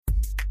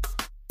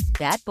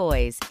Bat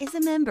Boys is a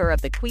member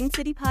of the Queen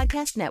City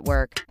Podcast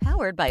Network,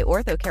 powered by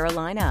Ortho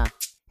Carolina.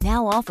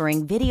 Now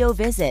offering video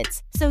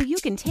visits so you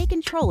can take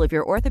control of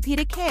your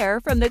orthopedic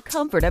care from the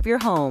comfort of your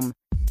home.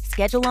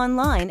 Schedule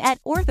online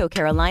at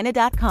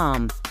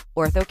orthocarolina.com.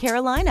 Ortho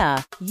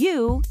Carolina,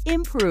 you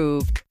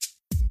improved.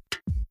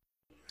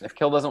 If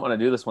Kale doesn't want to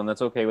do this one,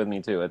 that's okay with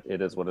me too.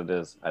 It is what it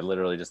is. I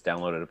literally just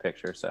downloaded a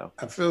picture, so.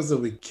 I feel as though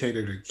we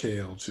cater to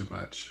Kale too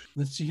much.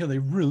 Let's see how they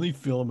really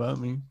feel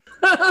about me.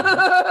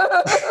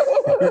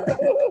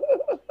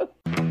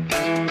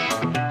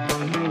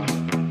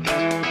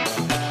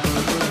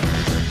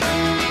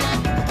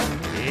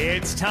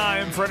 It's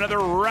time for another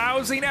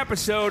rousing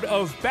episode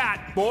of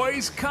Bat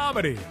Boys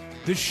Comedy,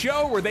 the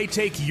show where they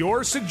take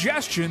your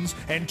suggestions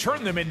and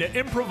turn them into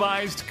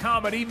improvised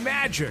comedy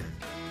magic.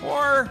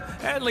 Or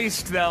at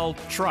least they'll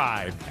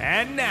try.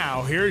 And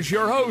now, here's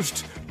your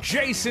host,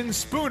 Jason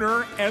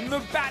Spooner and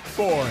the Bat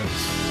Boys.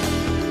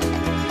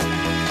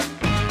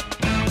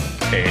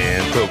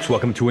 And folks,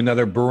 welcome to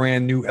another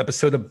brand new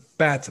episode of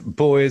Bat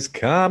Boys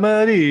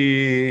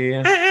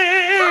Comedy.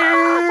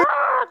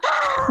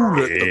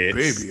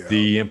 It's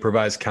the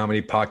improvised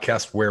comedy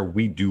podcast where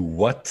we do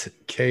what,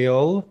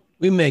 Kale?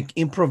 We make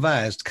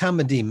improvised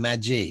comedy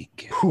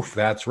magic. Poof,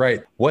 that's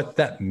right. What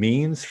that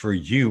means for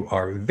you,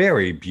 our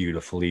very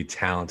beautifully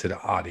talented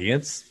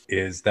audience,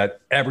 is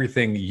that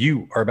everything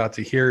you are about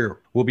to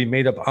hear will be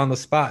made up on the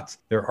spot.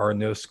 There are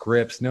no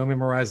scripts, no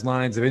memorized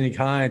lines of any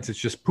kind. It's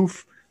just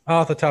poof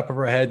off the top of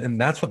our head,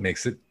 and that's what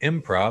makes it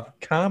improv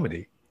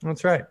comedy.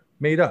 That's right,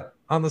 made up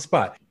on the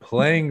spot.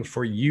 Playing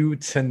for you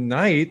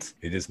tonight,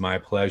 it is my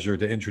pleasure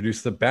to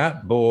introduce the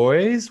Bat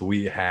Boys.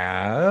 We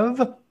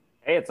have...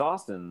 Hey, it's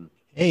Austin.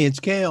 Hey, it's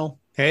Kale.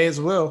 Hey, it's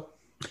Will.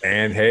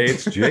 And hey,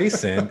 it's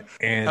Jason.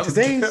 And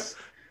today's... Let's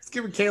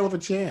give Caleb a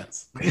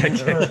chance.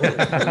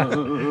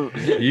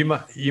 you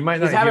might not.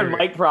 He's having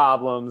mic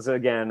problems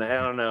again. I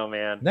don't know,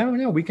 man. No,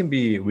 we can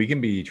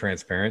be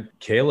transparent.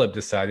 Caleb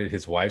decided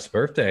his wife's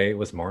birthday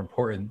was more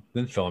important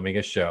than filming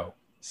a show.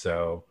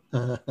 So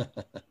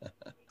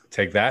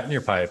take that in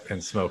your pipe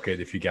and smoke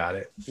it if you got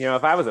it. You know,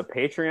 if I was a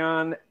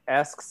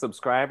Patreon-esque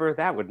subscriber,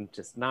 that would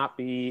just not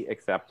be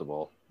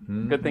acceptable.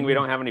 Mm-hmm. Good thing we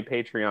don't have any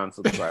Patreon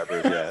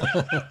subscribers yet.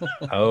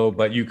 Oh,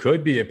 but you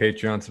could be a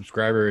Patreon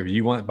subscriber if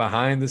you want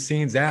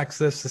behind-the-scenes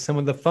access to some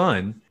of the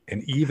fun,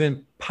 and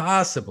even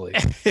possibly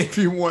if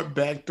you want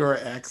backdoor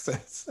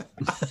access.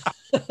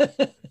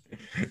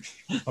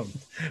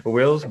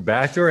 Will's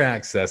backdoor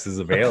access is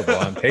available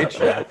on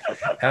Patreon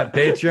at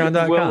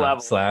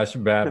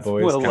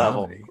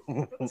patreon.com/badboyscomedy.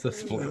 It's a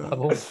split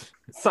level.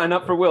 Sign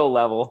up for Will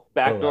level,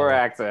 backdoor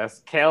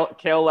access.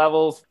 Kale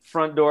levels,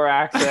 front door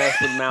access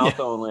with mouth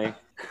only.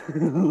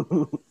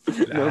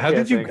 How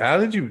did you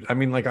I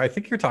mean, like, I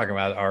think you're talking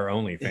about our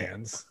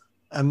OnlyFans.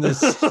 I'm this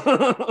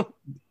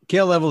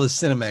Kale level is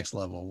Cinemax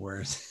level,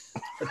 whereas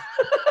a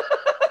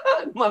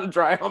lot of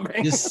dry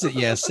humping.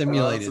 Simulated.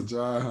 Lots of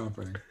dry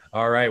humping.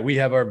 All right, we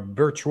have our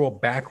virtual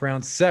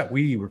background set.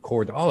 We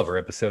record all of our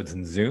episodes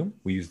in Zoom.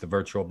 We use the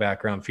virtual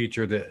background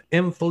feature to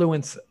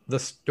influence the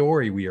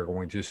story we are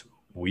going to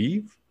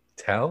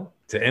tell,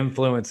 to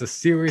influence a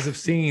series of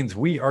scenes.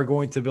 We are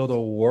going to build a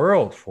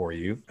world for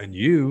you, and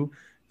you,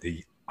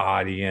 the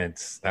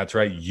audience, that's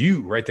right,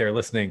 you right there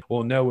listening,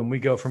 will know when we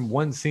go from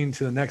one scene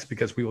to the next,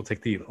 because we will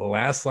take the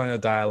last line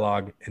of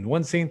dialogue in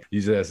one scene,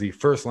 use it as the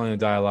first line of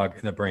dialogue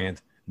in a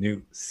brand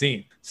new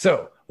scene.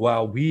 So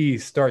while we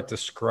start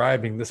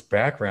describing this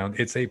background,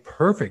 it's a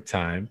perfect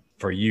time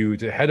for you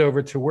to head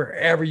over to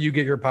wherever you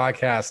get your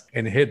podcast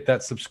and hit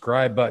that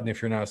subscribe button.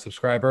 If you're not a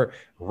subscriber,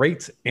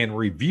 rate and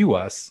review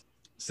us.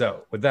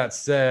 So with that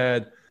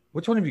said,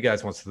 which one of you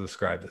guys wants to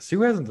describe this?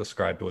 Who hasn't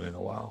described one in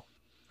a while?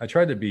 I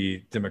tried to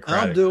be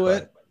democratic. I'll do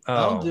it.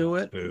 I'll do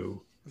it.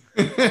 Boo.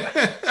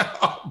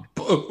 Oh,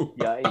 boo.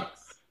 Yikes.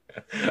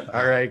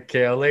 All right,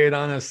 Kale, lay it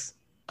on us.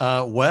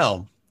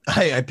 Well,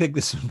 I picked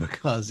this one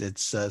because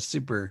it's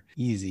super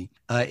easy.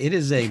 It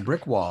is a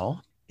brick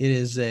wall. It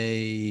is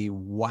a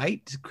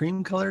white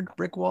cream-colored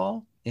brick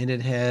wall, and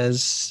it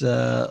has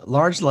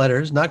large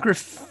letters, not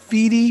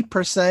graffiti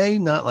per se,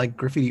 not like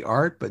graffiti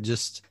art, but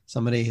just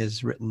somebody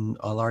has written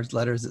large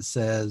letters that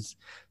says,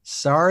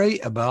 "Sorry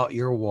about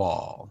your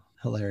wall."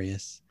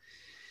 Hilarious.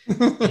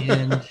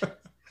 And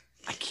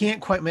I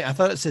can't quite make, I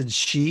thought it said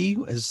she,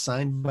 as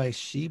signed by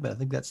she, but I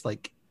think that's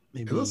like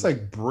maybe. It looks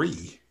like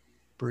Bree.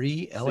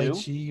 Bree,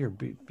 LHE or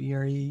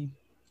BRE.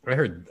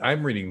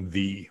 I'm reading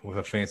the with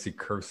a fancy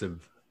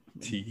cursive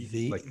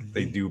T, like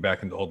they do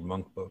back in the old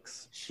monk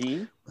books.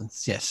 She?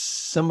 Yes,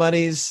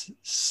 somebody's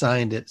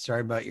signed it.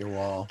 Sorry about your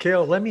wall.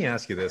 Kale, let me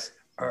ask you this.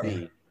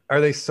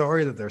 Are they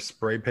sorry that they're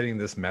spray painting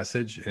this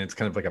message and it's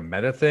kind of like a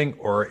meta thing?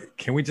 Or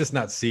can we just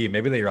not see?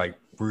 Maybe they like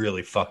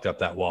really fucked up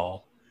that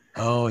wall.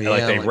 Oh, yeah.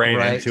 Like they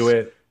ran into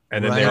it.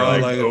 And then they're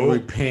like, we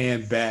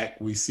pan back,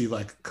 we see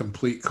like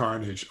complete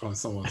carnage on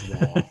someone's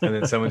wall. And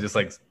then someone just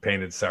like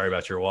painted "sorry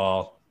about your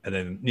wall." And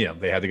then,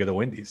 they had to go to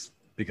Wendy's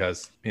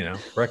because,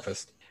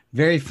 breakfast.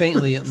 Very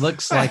faintly, it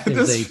looks like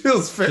there's this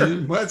feels very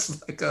much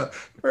like a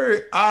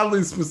very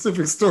oddly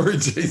specific story,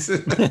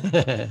 Jason.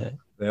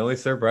 They only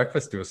serve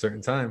breakfast to a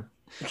certain time.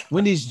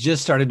 Wendy's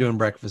just started doing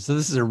breakfast, so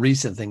this is a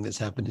recent thing that's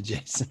happened to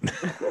Jason.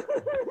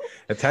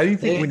 That's how do you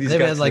think Wendy's they've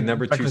got had, to like, the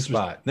number 2 breakfast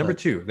spot? Number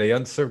 2, they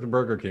unserved the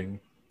Burger King.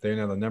 They're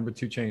now the number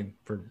 2 chain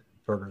for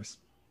burgers.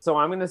 So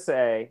I'm going to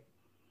say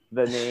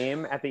the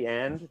name at the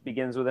end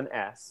begins with an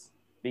S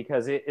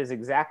because it is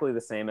exactly the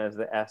same as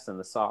the S in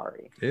the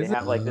sorry. Is they it?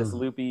 have like this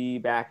loopy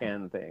back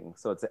end thing.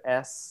 So it's an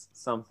S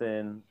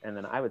something, and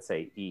then I would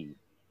say E.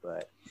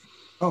 But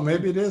Oh,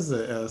 maybe it is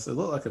a S. It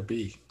looked like a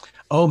B.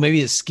 Oh,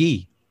 maybe it's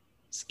ski.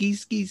 Ski.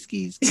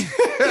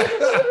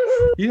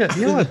 You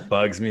know what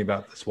bugs me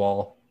about this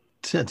wall?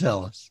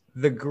 Tell us.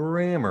 The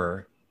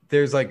grammar.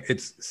 There's like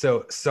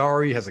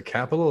sorry has a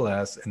capital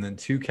S and then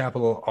 2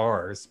 capital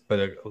R's, but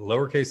a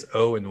lowercase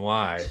O and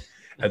Y.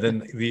 And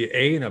then the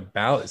A in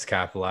about is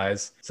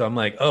capitalized. So I'm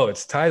like, oh,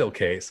 it's title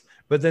case.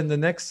 But then the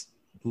next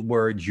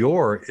word,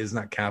 your, is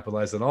not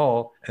capitalized at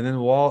all. And then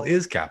wall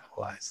is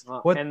capitalized.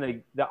 What?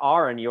 And the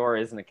R in your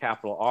isn't a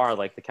capital R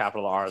like the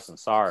capital R's in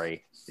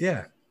sorry.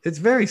 Yeah, it's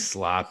very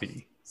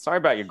sloppy. Sorry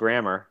about your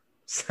grammar.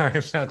 Sorry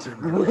about your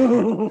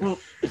grammar.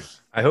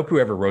 I hope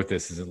whoever wrote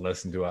this isn't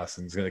listening to us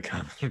and is going to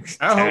come.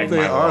 I hope they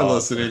my are wall.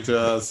 listening to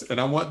us, and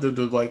I want them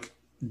to like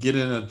get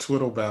in a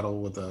twiddle battle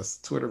with us.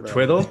 Twitter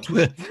battle.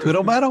 Twiddle?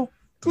 Twiddle battle?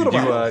 Twiddle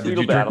battle. Did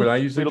you drink what I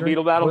usually drink?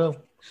 Beetle battle? Will?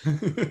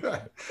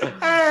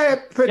 I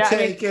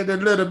partake in a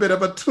little bit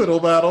of a twiddle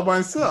battle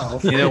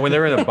myself. You know, when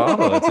they're in a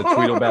bottle, it's a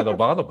Tweedle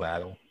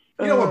battle.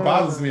 You know what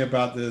bothers me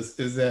about this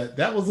is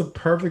that was a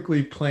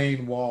perfectly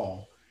plain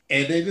wall,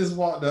 and they just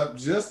walked up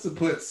just to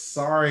put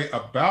 "sorry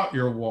about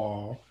your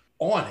wall"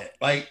 on it.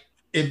 Like,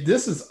 if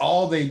this is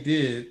all they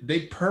did,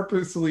 they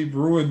purposely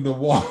ruined the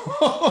wall.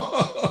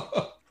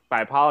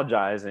 By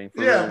apologizing.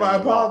 By ruining the wall.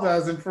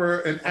 apologizing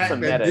for an That's act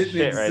some that meta didn't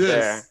shit right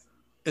there. exist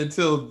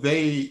until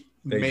they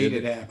made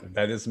did it happen.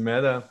 That is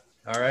meta.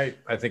 All right.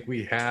 I think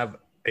we have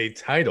a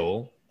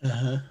title.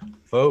 Uh-huh.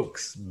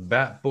 Folks,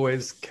 Bat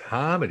Boys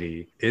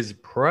Comedy is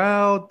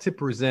proud to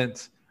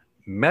present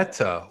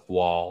Meta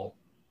Wall,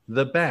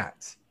 the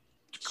Bat.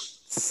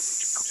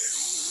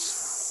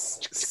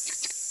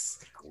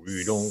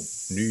 We don't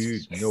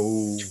need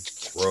no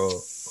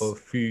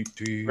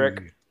graffiti.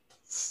 Brick.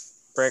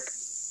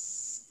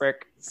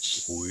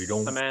 We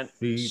don't Cement.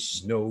 need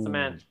no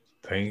Cement.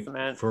 paint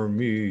Cement. for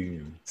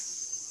me.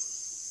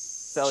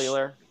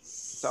 Cellular.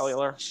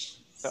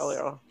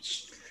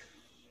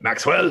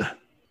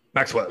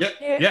 Maxwell.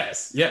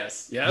 Yes.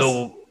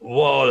 The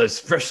wall is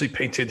freshly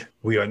painted.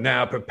 We are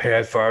now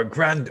prepared for our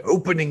grand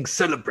opening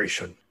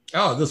celebration.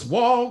 Oh, this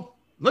wall.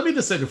 Let me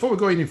just say before we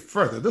go any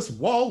further, this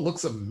wall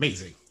looks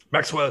amazing.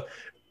 Maxwell,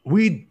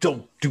 we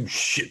don't do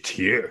shit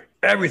here.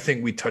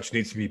 Everything we touch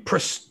needs to be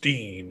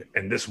pristine,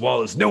 and this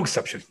wall is no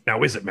exception.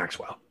 Now, is it,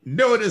 Maxwell?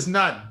 No, it is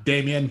not,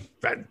 Damien.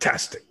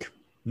 Fantastic.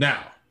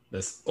 Now,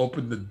 let's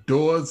open the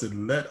doors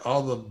and let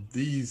all of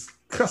these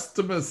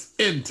customers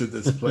into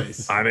this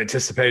place. I'm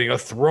anticipating a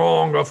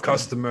throng of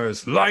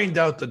customers lined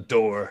out the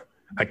door.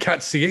 I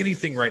can't see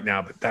anything right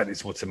now, but that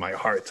is what's in my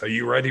heart. Are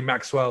you ready,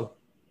 Maxwell?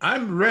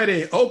 I'm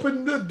ready.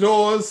 Open the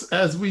doors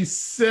as we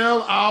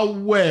sell our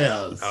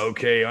wares.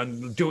 Okay,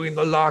 undoing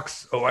the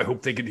locks. Oh, I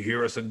hope they can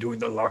hear us undoing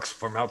the locks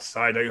from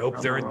outside. I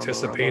hope they're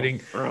anticipating.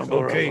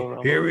 Okay,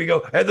 here we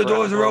go. And the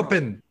doors are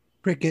open.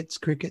 Crickets.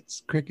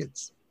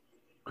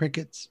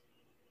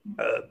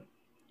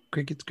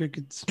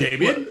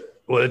 Damien?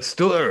 Well, it's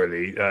still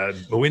early.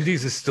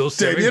 Wendy's is still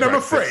serving Damien, I'm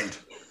breakfast.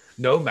 afraid.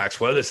 No,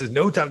 Maxwell, this is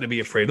no time to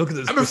be afraid. Look at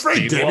this. I'm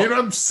afraid, pristine wall. Damien.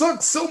 I'm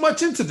sunk so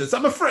much into this.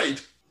 I'm afraid.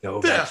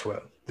 No, There.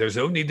 Maxwell, there's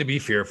no need to be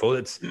fearful.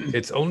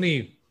 It's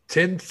only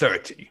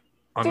 10:30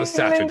 on a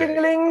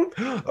Saturday.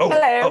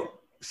 Oh,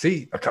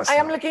 see, a customer. I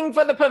am looking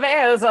for the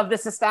purveyors of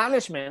this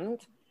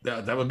establishment.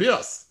 That would be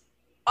us.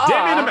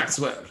 Damien and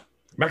Maxwell.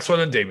 Maxwell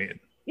and Damien.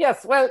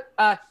 Yes, well,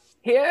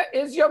 here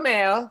is your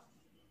mail.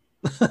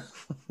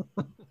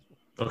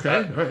 Okay.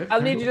 All right.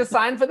 I'll need you to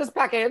sign for this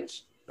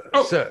package.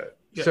 Oh, Sir,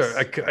 yes. sir,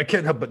 I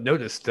can't help but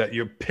notice that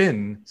your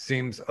pin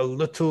seems a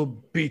little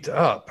beat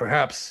up.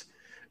 Perhaps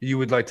you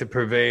would like to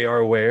purvey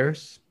our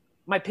wares?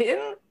 My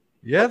pin?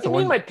 Yeah, What do you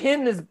mean my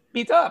pin is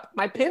beat up?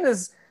 My pin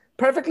is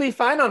perfectly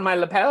fine on my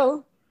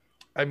lapel.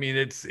 I mean,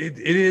 it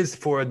is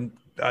for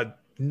a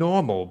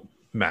normal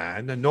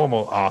man, a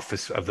normal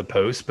office of the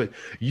post, but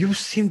you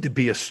seem to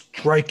be a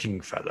striking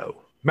fellow.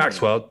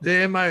 Maxwell,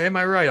 am I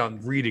right on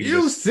reading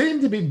You this?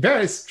 seem to be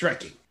very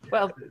striking.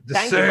 Well, thank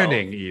you.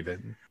 Discerning,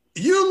 even.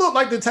 You look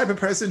like the type of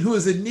person who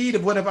is in need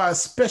of one of our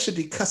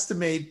specialty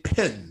custom-made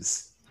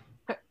pins.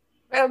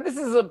 Well, this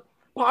is a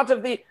part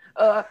of the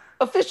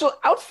official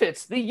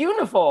outfit, the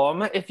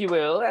uniform, if you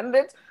will, and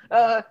it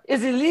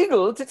is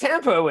illegal to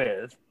tamper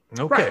with.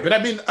 Okay. Right, but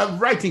I mean a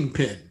writing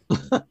pen.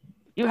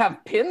 You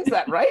have pins,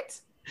 that right?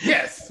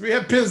 Yes, we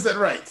have pins that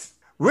write.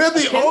 We're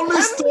the pen only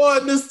pen? store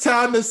in this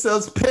town that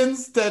sells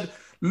pins that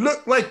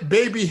look like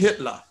baby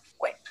Hitler.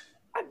 Wait,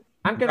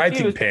 I'm Writing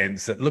confused.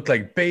 pens that look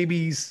like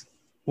babies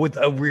with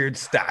a weird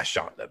stash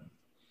on them.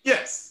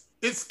 Yes,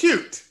 it's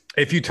cute.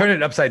 If you turn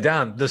it upside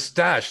down, the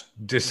stash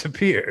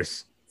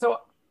disappears. So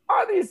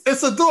are these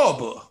It's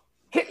adorable.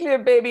 Hitler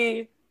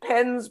baby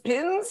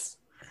pins?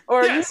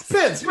 Or Yes, are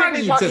you pens, specifically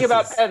writing talking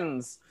about utensils.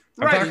 pens?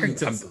 Writing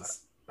utensils.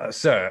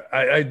 Sir,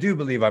 I do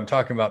believe I'm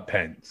talking about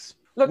pens.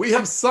 Look, We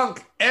have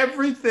sunk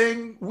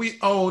everything we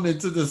own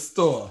into the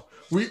store.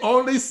 We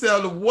only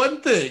sell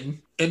one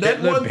thing, and that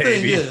Hitler one thing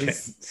baby is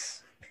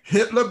pens.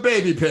 Hitler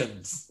baby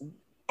pens.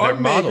 Or They're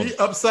maybe modeled.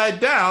 upside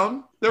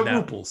down, they're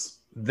No. ruples.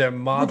 They're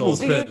modeled.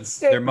 Ruples pens.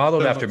 They're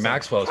modeled They're after upside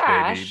Maxwell's baby.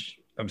 Cash.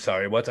 I'm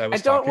sorry. What I I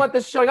was don't talking. want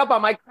this showing up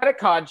on my credit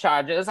card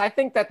charges. I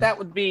think that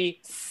would be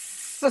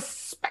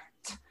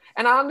suspect.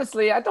 And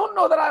honestly, I don't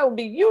know that I will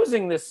be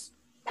using this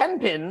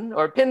pin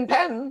or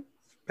pen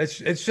It's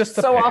just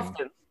a so pen.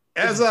 often.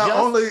 As It's our just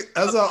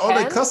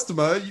only pen?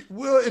 customer,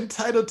 we're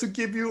entitled to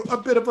give you a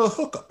bit of a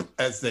hookup,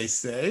 as they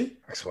say.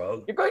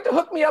 Maxwell. You're going to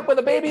hook me up with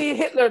a baby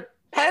Hitler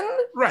pen?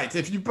 Right.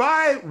 If you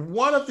buy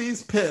one of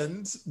these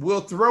pens, we'll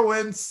throw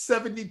in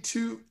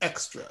 72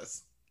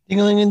 extras.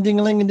 Ding-a-ling and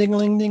ding-a-ling and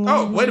ding-a-ling,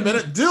 ding-a-ling. Oh, wait a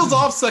minute. Deal's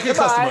off, second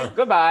customer.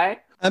 Goodbye.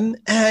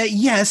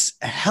 Yes.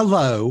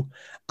 Hello.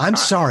 I'm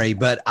sorry,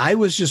 but I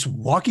was just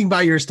walking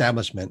by your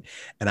establishment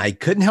and I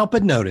couldn't help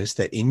but notice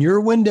that in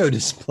your window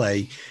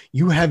display,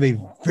 you have a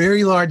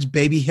very large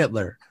baby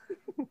Hitler.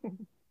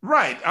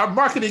 Right. Our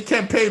marketing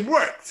campaign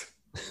worked.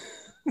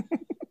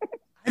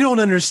 I don't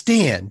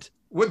understand.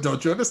 What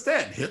don't you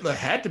understand? Hitler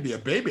had to be a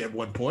baby at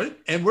one point,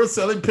 and we're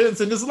selling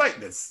pens in his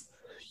likeness.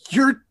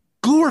 You're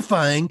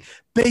glorifying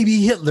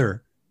baby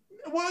Hitler.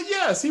 Well,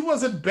 yes, he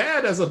wasn't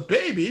bad as a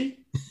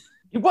baby.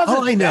 He wasn't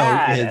All I know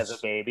bad is- as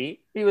a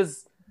baby. He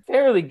was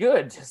fairly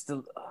good, just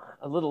a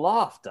little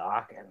off,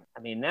 Doc. And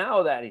I mean,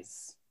 now that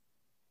he's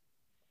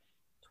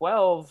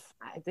 12,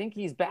 I think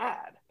he's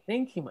bad. I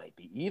think he might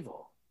be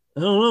evil. I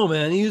don't know,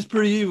 man. He was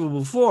pretty evil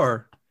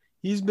before.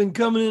 He's been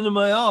coming into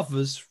my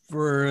office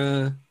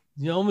for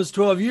almost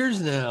 12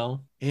 years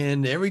now.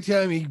 And every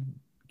time he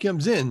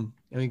comes in,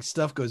 I mean,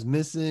 stuff goes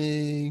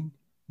missing.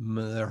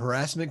 The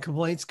harassment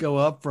complaints go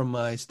up from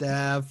my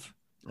staff.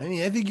 I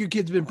mean, I think your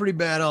kid's been pretty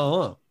bad all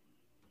along.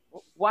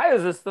 Why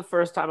is this the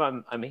first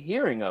time I'm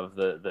hearing of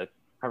the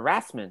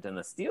harassment and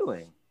the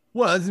stealing?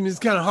 Well, I mean, it's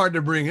kind of hard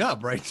to bring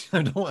up, right?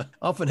 I don't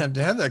often have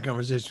to have that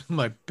conversation with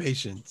my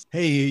patients.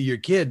 Hey, your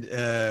kid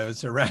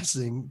was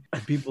harassing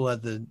people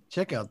at the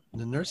checkout,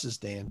 the nurse's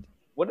stand.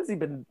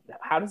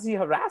 How does he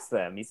harass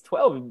them? He's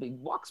 12. He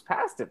walks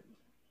past him.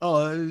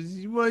 Oh,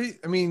 well,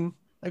 I mean,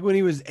 like when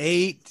he was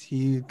 8,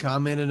 he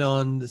commented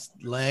on the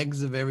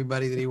legs of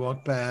everybody that he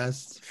walked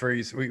past.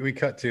 Freeze. We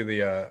cut to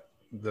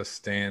the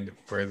stand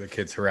where the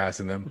kid's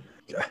harassing them.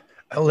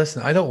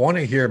 Listen, I don't want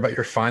to hear about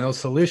your final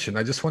solution.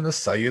 I just want to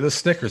sell you the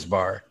Snickers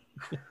bar.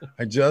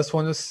 I just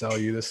want to sell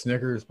you the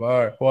Snickers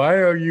bar. Why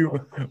are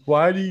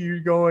you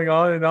going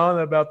on and on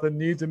about the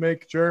need to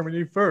make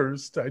Germany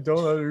first? I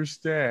don't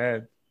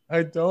understand.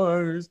 I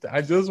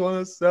just want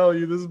to sell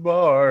you this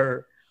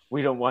bar.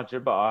 We don't want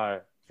your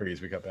bar.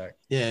 Freeze, we got back.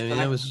 Yeah, I mean,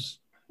 that was just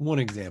one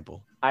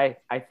example. I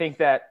think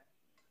that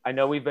I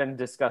know we've been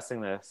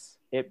discussing this.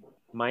 It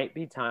might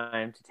be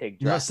time to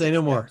take No, drastic say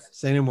no more. steps.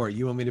 Say no more.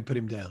 You want me to put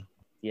him down?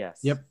 Yes.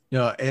 Yep.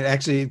 No,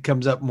 it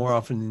comes up more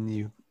often than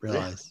you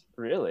realize.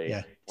 Really?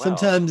 Yeah. Wow.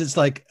 Sometimes it's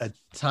like a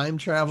time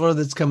traveler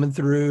that's coming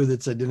through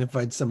that's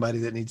identified somebody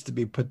that needs to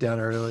be put down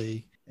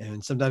early.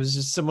 And sometimes it's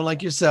just someone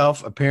like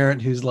yourself, a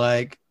parent who's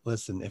like,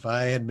 listen, if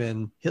I had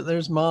been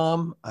Hitler's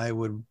mom, I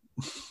would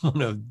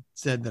have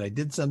said that I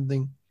did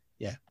something.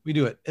 Yeah, we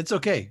do it. It's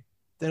okay.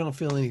 They don't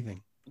feel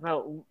anything.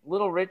 Well,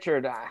 little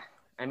Richard,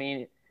 I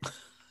mean,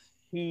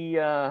 he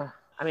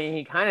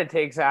kind of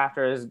takes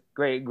after his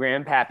great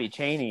grandpappy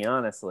Cheney,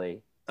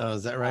 honestly. Oh,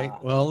 is that right?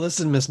 Well,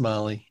 listen, Miss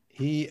Molly,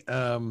 he's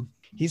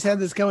had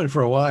this coming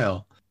for a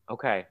while.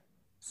 Okay.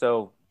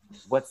 So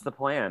what's the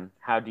plan?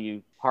 How do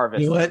you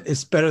harvest? You know what?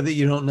 It's better that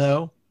you don't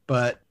know,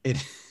 but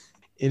it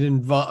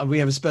involves. We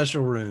have a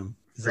special room.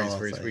 is all I'll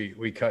Freeze. say.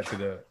 We cut to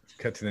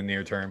the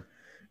near term.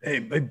 Hey,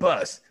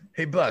 Bus.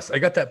 I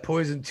got that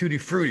poison tutti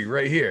frutti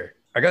right here.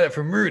 I got it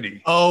from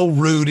Rudy. Oh,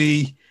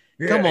 Rudy,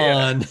 Yeah, come yeah.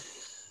 on.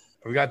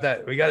 We got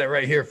it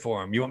right here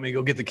for him. You want me to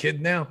go get the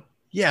kid now?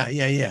 Yeah.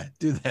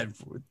 Do that.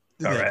 Do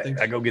All that. right,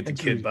 Thanks. I go get the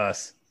Thanks, kid, Rudy.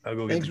 Bus. I'll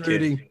go get Thanks, the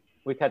kid. Rudy.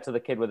 We cut to the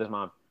kid with his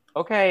mom.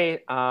 Okay,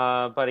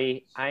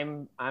 buddy,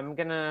 I'm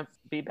gonna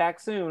be back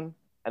soon.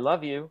 I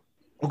love you.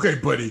 Okay,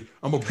 buddy.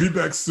 I'm going to be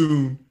back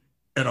soon,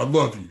 and I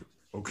love you.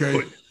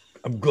 Okay?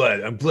 I'm glad.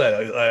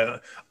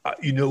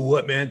 You know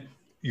what, man?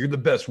 You're the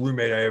best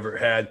roommate I ever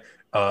had.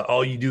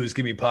 All you do is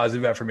give me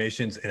positive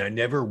affirmations, and I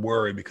never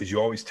worry because you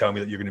always tell me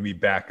that you're going to be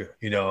back.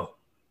 You know,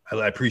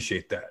 I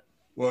appreciate that.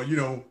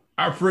 Well,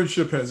 our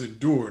friendship has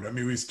endured. I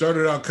mean, we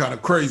started out kind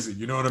of crazy.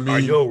 You know what I mean?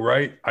 I know,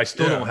 right? I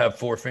still Yeah. don't have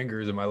 4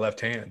 fingers in my left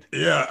hand.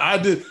 Yeah, I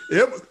did.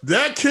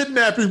 That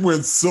kidnapping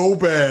went so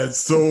bad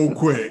so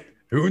quick.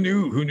 Who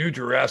knew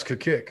giraffes could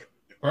kick?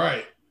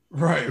 Right.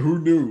 Who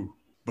knew?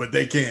 But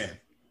they can.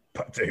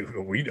 But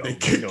we don't. They we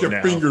kick know your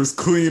now. fingers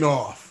clean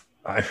off.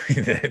 I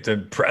mean, it's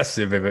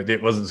impressive if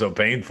it wasn't so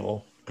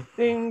painful.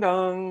 Ding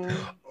dong.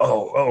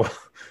 Oh.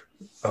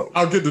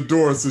 I'll get the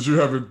door since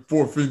you're having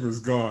 4 fingers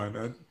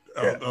gone.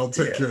 Yeah, I'll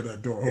take yeah, care of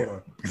that door. Hold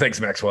on. Thanks,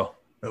 Maxwell.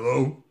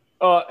 Hello?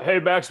 Hey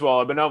Maxwell,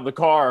 I've been out in the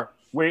car.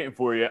 waiting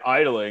for you,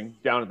 idling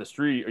down at the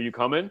street. Are you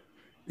coming?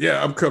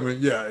 Yeah, I'm coming.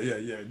 Yeah.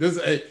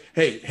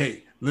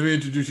 Hey, let me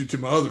introduce you to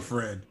my other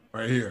friend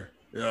right here.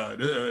 Yeah,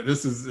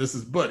 this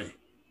is Buddy.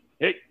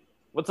 Hey,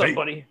 what's up,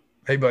 buddy?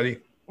 Hey, buddy.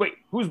 Wait,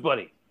 who's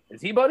Buddy?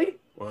 Is he Buddy?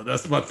 Well,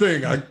 that's my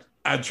thing. I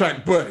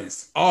attract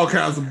buddies, all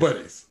kinds of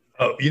buddies.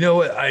 Oh, you know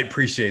what? I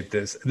appreciate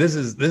this. This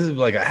is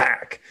like a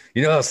hack.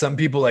 You know how some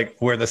people like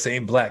wear the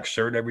same black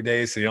shirt every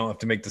day, so you don't have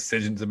to make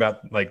decisions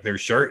about like their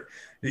shirt.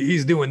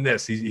 He's doing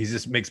this. He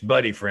just makes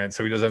buddy friends,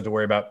 so he doesn't have to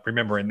worry about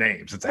remembering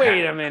names. It's a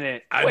Wait hack. a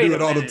minute. I do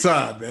it all the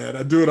time, man.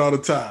 I do it all the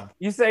time.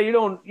 You say you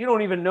don't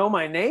even know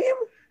my name?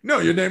 No,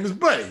 your name is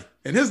Buddy,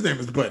 and his name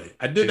is Buddy.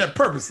 I did that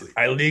purposely.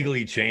 I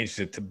legally changed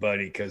it to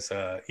buddy because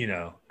I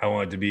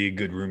wanted to be a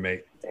good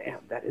roommate. Damn,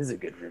 that is a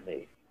good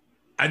roommate.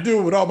 I do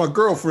it with all my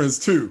girlfriends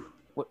too.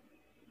 What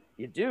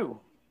you do?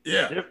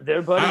 Yeah,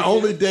 they're buddies. I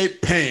only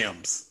date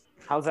Pams.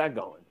 How's that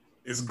going?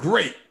 It's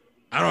great.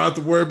 I don't have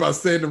to worry about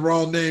saying the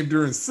wrong name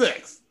during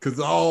sex because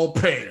all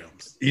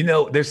Pams. You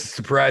know, there's a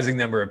surprising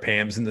number of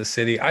Pams in the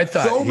city. I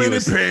thought So many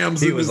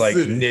Pams he in was the like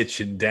city.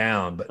 niching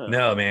down, but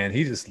no, man,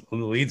 he just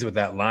leads with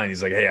that line.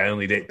 He's like, "Hey, I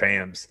only date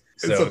Pams."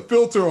 It's a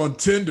filter on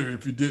Tinder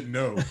if you didn't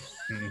know.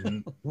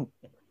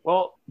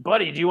 Well,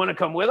 Buddy, do you want to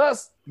come with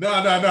us? No.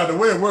 The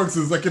way it works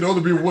is I can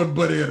only be one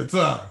buddy at a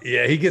time.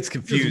 Yeah, he gets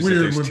confused. It's that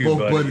weird there's when two both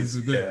buddies. buddies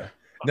are there.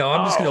 No,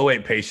 I'm just gonna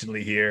wait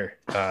patiently here.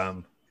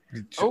 Oh.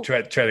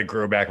 Try to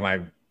grow back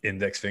my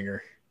index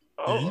finger.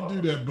 Yeah,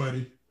 you do that,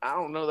 buddy. I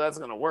don't know that's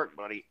gonna work,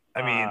 buddy.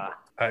 I mean,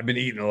 I've been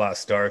eating a lot of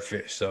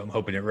starfish, so I'm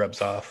hoping it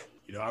rubs off.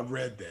 You know, I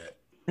read that.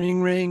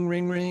 Ring, ring,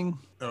 ring, ring.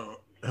 Oh,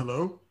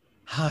 hello?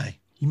 Hi.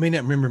 You may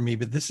not remember me,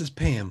 but this is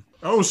Pam.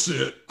 Oh,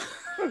 shit.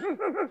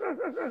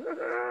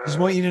 Just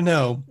want you to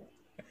know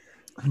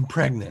I'm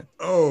pregnant.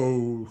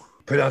 Oh.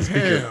 Put on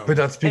speaker. Pam. Put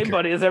on speaker. Hey,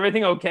 buddy, is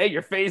everything okay?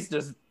 Your face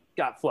just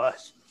got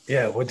flushed.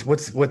 Yeah. What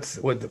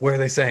are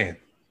they saying?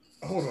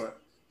 Hold on.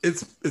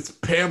 It's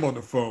Pam on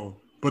the phone,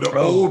 but an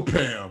Oh. old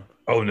Pam.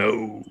 Oh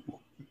no,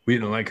 we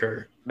didn't like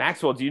her.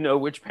 Maxwell, do you know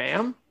which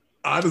Pam?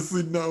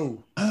 Honestly,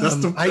 no.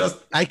 That's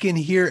I can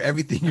hear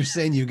everything you're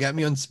saying. You got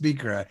me on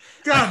speaker.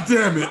 God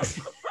damn it.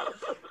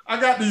 I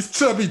got these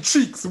chubby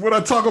cheeks. When I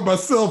talk on my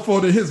cell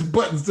phone, it hits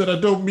buttons that I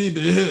don't mean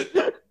to hit.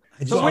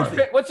 So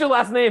what's your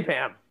last name,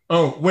 Pam?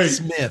 Oh, wait.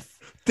 Smith.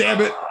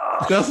 Damn it.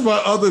 That's my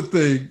other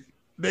thing.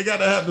 They got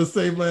to have the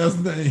same last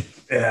name.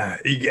 Yeah.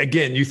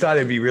 Again, you thought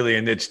it'd be really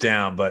a niche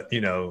down, but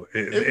you know,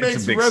 It it's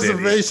makes a big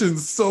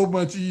reservations so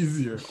much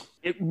easier.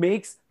 It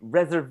makes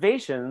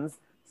reservations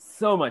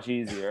so much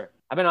easier.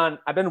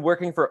 I've been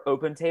working for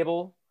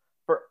OpenTable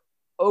for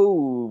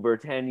over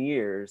 10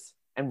 years,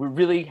 and we're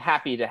really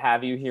happy to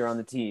have you here on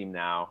the team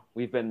now.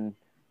 We've been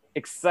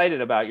excited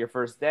about your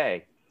first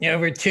day. Yeah,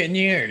 over 10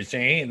 years,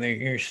 eh?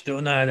 You're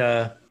still not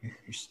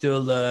you're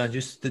still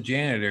just the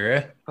janitor,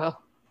 eh?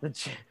 Well,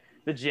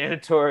 the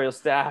janitorial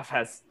staff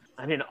has,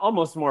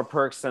 almost more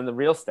perks than the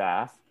real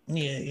staff.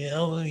 Yeah,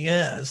 oh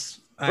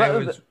yes.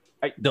 Are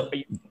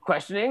you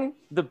questioning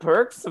the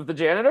perks of the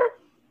janitor?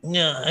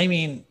 No,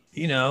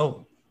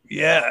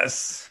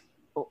 yes,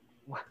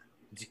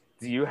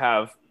 Do you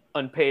have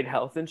unpaid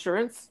health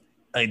insurance?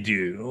 I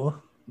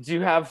do. Do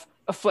you have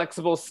a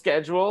flexible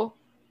schedule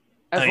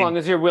as long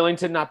as you're willing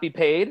to not be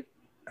paid?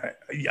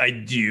 I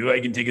do. I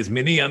can take as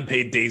many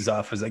unpaid days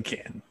off as I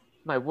can.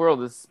 My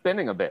world is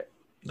spinning a bit.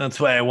 That's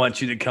why I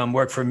want you to come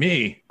work for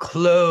me.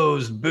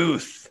 Closed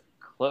booth.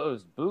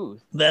 Closed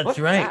booth? That's What's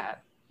right.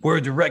 that? We're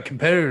a direct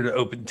competitor to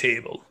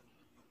OpenTable.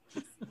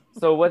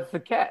 So what's the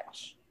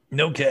catch?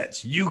 No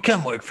catch. You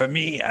come work for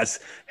me as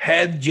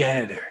head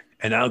janitor,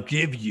 and I'll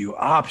give you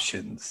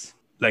options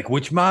like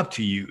which mop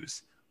to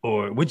use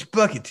or which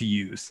bucket to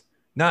use.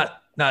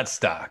 Not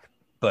stock,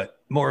 but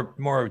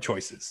more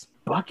choices.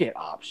 Bucket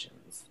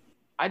options.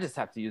 I just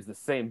have to use the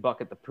same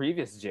bucket the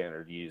previous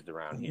janitor used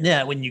around here.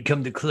 Yeah, when you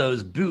come to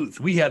closed booth,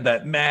 we have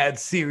that mad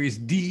Series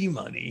D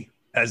money.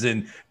 As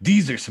in,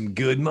 these are some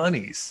good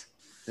monies.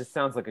 This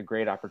sounds like a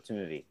great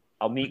opportunity.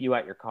 I'll meet you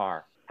at your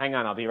car. Hang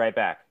on, I'll be right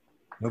back.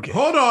 Okay.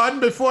 Hold on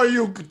before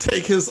you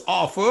take his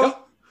offer.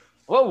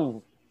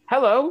 Whoa,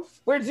 hello.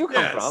 Where did you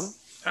come from?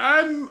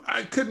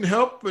 I couldn't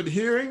help but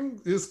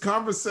hearing this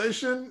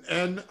conversation,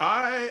 and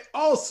I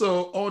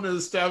also own an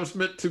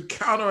establishment to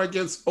counter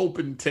against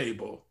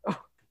OpenTable.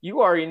 You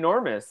are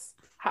enormous.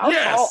 How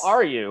Yes. tall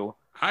are you?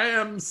 I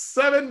am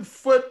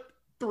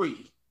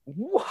 7'3".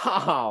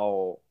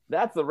 Wow.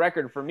 That's a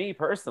record for me,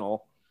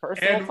 personal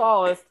And-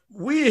 tallest.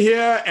 We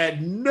here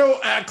at No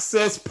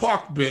Access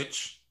Park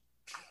Bench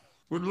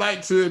would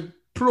like to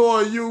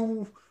employ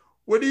you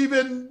with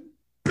even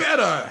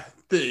better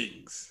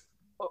things.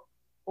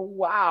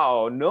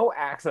 Wow, no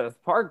access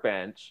park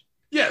bench.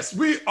 Yes,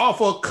 we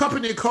offer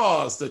company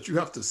cars that you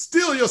have to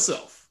steal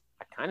yourself.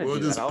 I kind of We'll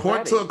do just that point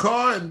already. to a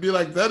car and be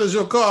like, that is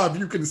your car if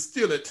you can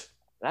steal it.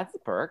 That's a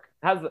perk.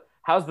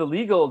 How's the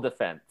legal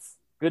defense?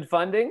 Good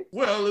funding?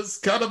 Well, it's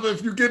kind of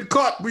if you get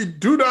caught, we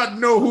do not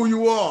know who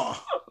you are.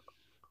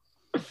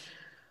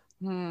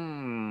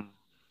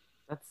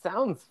 That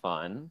sounds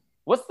fun.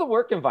 What's the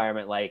work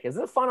environment like? Is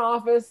it a fun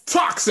office?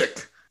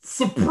 Toxic.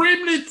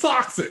 Supremely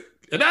toxic.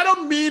 And I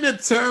don't mean in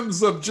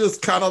terms of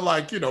just kind of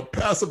like,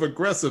 passive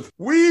aggressive.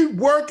 We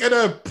work at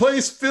a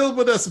place filled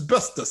with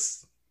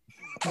asbestos.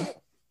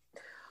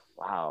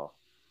 Wow.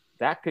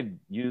 That could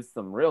use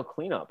some real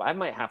cleanup. I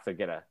might have to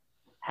get a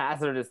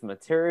hazardous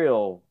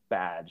material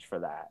badge for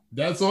that.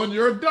 That's on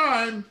your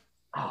dime.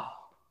 Oh,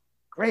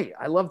 great.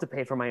 I love to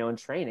pay for my own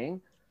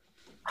training.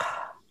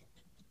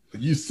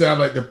 You sound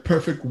like the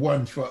perfect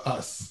one for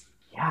us.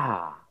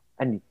 Yeah.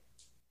 And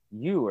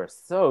you are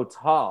so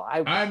tall.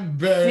 I'm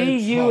very see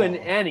you tall. in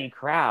any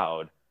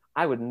crowd.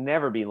 I would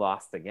never be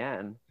lost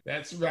again.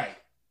 That's right.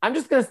 I'm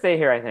just going to stay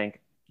here, I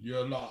think.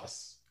 You're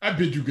lost. I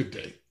bid you good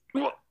day.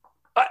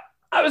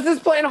 I was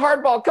just playing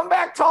hardball. Come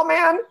back, tall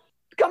man.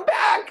 Come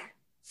back.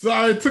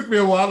 Sorry, it took me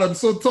a while. I'm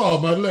so tall.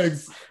 My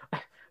legs.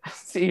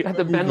 See, you have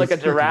to bend like a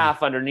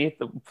giraffe underneath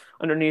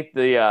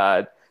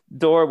the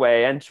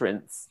doorway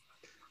entrance.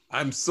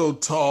 I'm so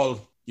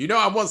tall.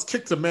 I once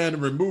kicked a man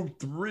and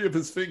removed 3 of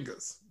his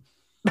fingers.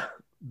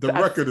 The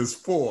record is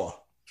 4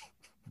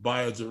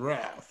 by a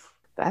giraffe.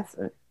 That's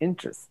an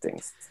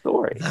interesting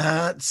story.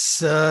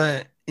 That's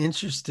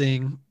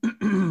interesting.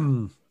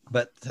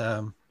 But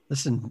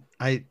listen,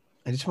 I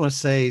just want to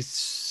say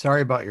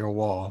sorry about your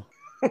wall.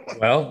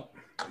 Well,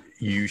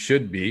 you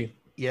should be.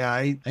 Yeah,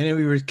 I know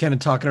we were kind of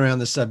talking around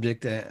the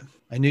subject.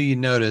 I knew you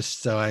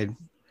noticed, so I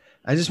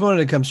just wanted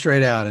to come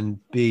straight out and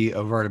be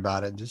overt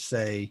about it. Just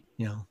say,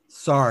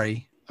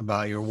 sorry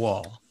about your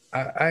wall.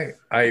 I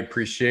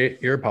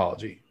appreciate your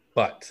apology,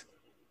 but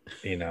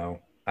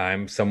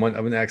I'm somewhat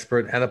of an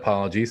expert at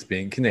apologies,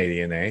 being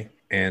Canadian,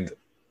 and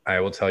I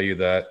will tell you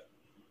that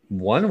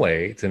one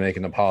way to make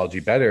an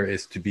apology better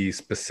is to be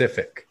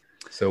specific.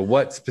 So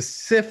what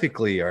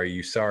specifically are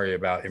you sorry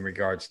about in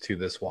regards to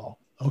this wall?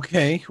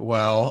 Okay,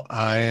 well,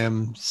 I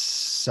am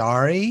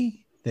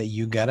sorry that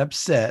you got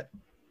upset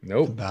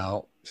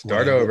about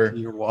Start over.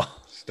 Your wall.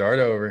 Start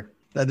over.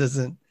 That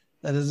doesn't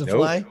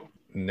fly?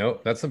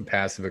 Nope, that's some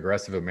passive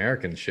aggressive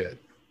American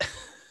shit.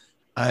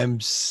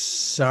 I'm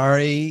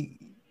sorry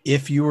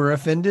if you were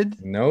offended.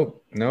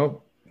 Nope.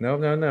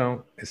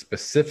 It's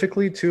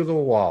specifically to the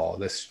wall,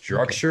 the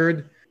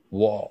structured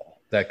wall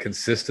that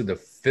consisted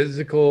of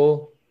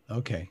physical.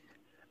 Okay.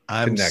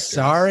 I'm connectors.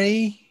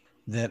 Sorry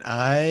that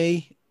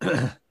I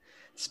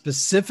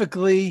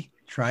specifically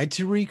tried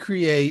to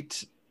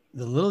recreate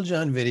the Little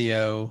John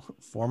video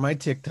for my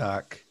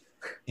TikTok,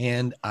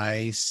 and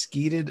I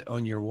skeeted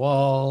on your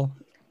wall.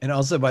 And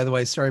also, by the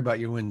way, sorry about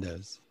your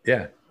windows.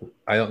 Yeah.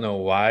 I don't know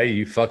why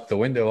you fucked the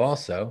window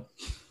also.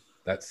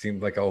 That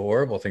seemed like a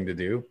horrible thing to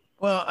do.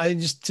 Well,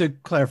 to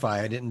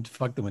clarify, I didn't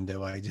fuck the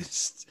window. I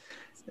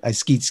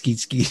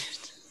skeet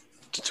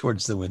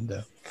towards the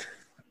window.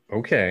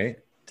 Okay.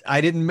 I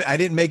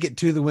didn't make it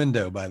to the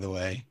window, by the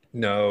way.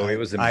 No, it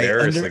was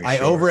embarrassing. I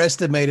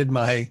overestimated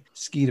my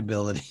skeet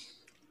ability.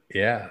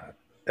 Yeah.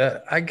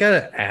 I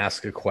gotta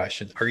ask a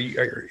question.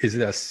 Is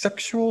it a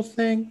sexual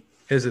thing?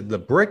 Is it the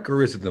brick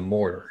or is it the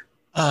mortar?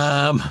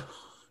 No.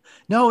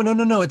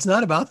 It's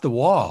not about the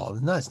wall.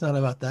 No, it's not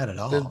about that at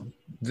all.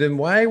 Then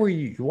why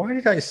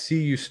did I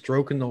see you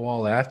stroking the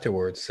wall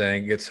afterwards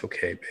saying, it's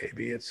okay,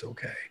 baby, it's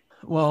okay?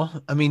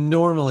 Well, I mean,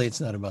 normally it's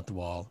not about the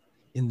wall.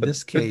 In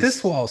this case. But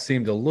this wall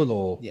seemed a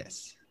little.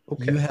 Yes.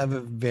 Okay. You have a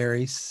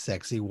very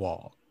sexy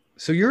wall.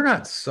 So you're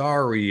not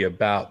sorry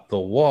about the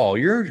wall.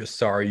 You're just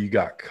sorry you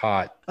got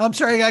caught. I'm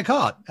sorry I got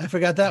caught. I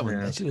forgot that one.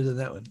 Yeah. I should have done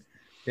that one.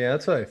 Yeah,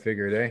 that's what I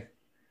figured,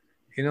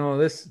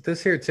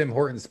 This here Tim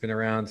Hortons been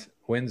around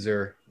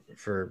Windsor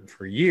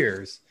for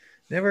years.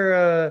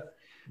 Never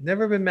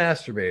been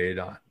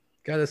masturbated on.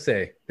 Gotta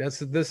say,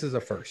 this is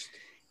a first.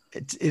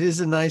 It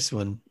is a nice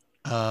one.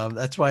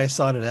 That's why I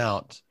sought it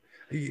out.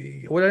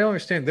 What I don't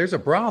understand, there's a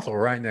brothel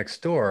right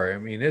next door. I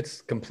mean,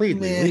 it's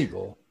completely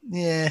legal.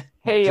 Yeah.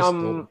 Hey,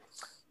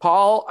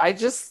 Paul, I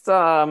just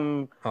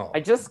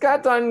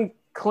got done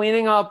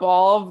cleaning up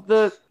all of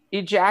the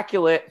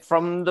ejaculate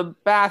from the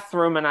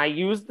bathroom, and I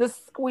used the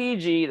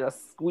squeegee to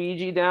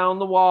squeegee down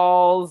the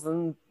walls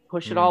and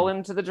push it all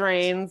into the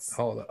drains.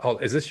 Hold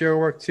on. Is this your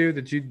work too?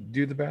 Did you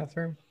do the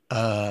bathroom?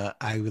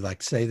 I would like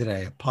to say that I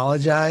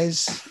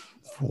apologize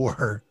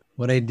for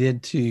what I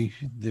did to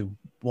the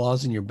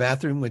walls in your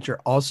bathroom, which are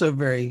also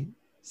very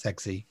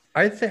sexy.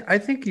 I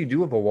think you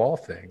do have a wall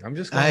thing. I'm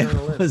just going on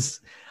a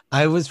list.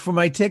 I was for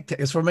my TikTok.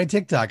 It's for my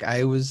TikTok.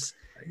 I was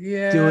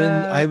doing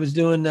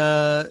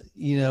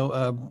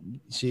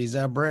she's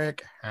a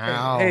brick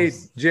house. Hey,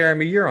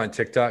 Jeremy, you're on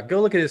TikTok.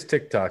 Go look at his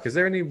TikTok. Is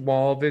there any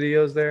wall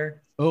videos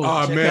there?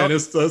 Oh man,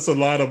 it's a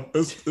lot of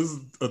it's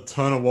a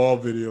ton of wall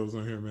videos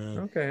on here,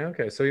 man.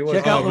 Okay. So you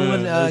check out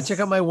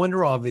my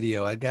Wonderwall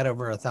video. I got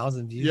over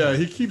 1,000 views. Yeah,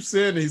 he keeps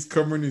saying he's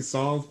covering these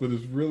songs, but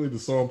it's really the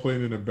song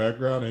playing in the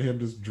background and him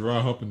just dry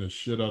humping the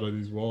shit out of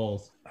these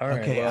walls. All right.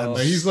 Okay, and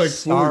he's like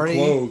fully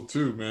clothed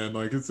too, man.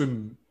 Like it's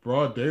in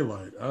broad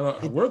daylight.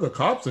 Where are the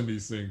cops in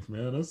these things,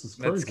 man? This is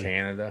crazy. That's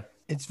Canada.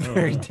 It's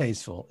very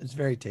tasteful. It's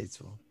very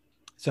tasteful.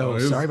 So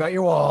sorry about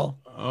your wall.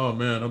 Oh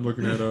man, I'm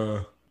looking at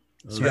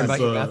sorry about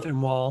your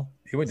bathroom wall.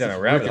 You went down a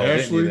rabbit hole,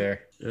 didn't you,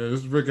 there? Yeah,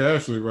 this is Rick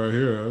Ashley right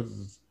here. I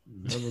was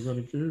never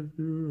gonna give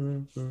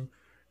you.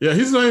 Yeah,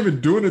 he's not even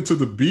doing it to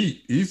the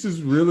beat. He's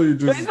just really But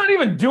just. he's not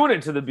even doing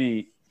it to the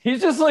beat.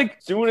 He's just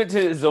like doing it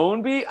to his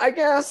own beat, I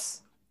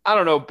guess. I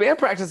don't know. Band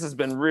practice has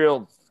been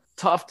real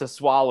tough to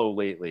swallow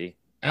lately.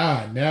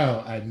 I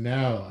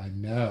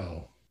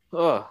know.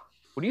 Ugh.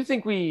 What do you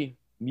think we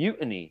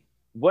mutiny?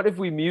 What if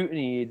we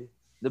mutinied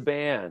the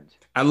band?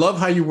 I love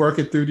how you work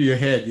it through to your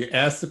head. You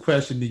ask the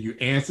question, then you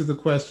answer the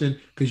question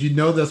because you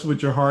know that's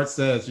what your heart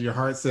says. Your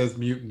heart says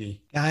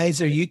mutiny.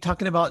 Guys, are you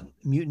talking about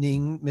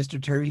mutinying Mr.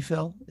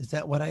 Turbyfill? Is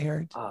that what I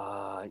heard?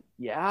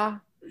 Yeah.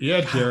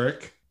 Yeah,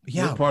 Derek.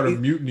 Yeah, What part of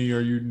mutiny are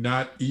you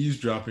not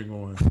eavesdropping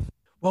on?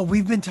 Well,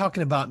 we've been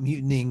talking about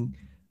mutinying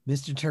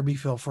Mr.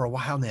 Turbyfill for a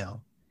while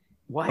now.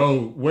 What?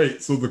 Oh,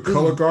 wait. So the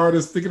color guard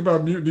is thinking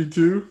about mutiny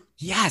too?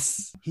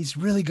 Yes, he's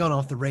really gone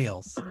off the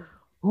rails.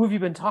 Who have you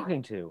been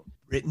talking to?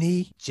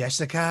 Brittany,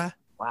 Jessica.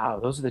 Wow,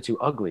 those are the two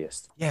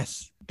ugliest.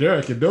 Yes.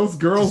 Derek, and those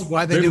girls, This is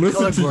why they do listen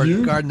color to guard,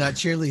 you? guard, not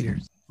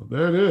cheerleaders. Well,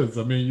 there it is.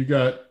 I mean, you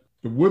got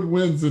the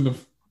woodwinds and the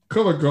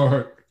color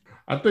guard.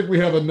 I think we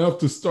have enough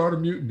to start a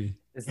mutiny.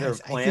 Is there a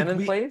Yes, I plan think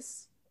in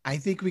place? I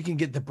think we can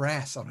get the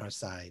brass on our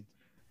side.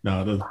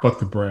 No, fuck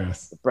the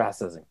brass. The brass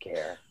doesn't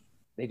care.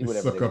 They do They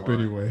whatever suck they up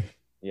want. anyway.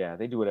 Yeah,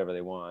 they do whatever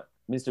they want.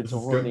 Mr. This is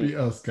gonna be Tahorny,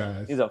 us,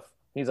 guys.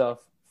 he's a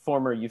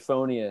former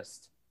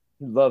euphoniist.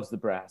 He loves the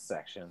brass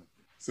section.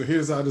 So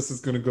here's how this is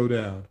gonna go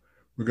down.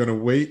 We're gonna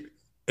wait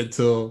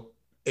until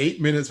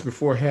 8 minutes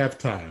before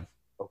halftime,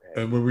 Okay.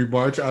 and when we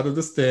march out of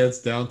the stands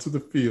down to the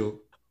field.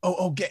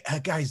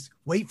 Guys,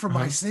 wait for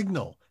my Uh-huh.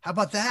 signal. How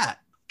about that?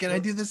 Can I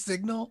do the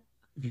signal?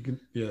 You can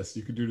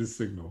do the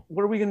signal.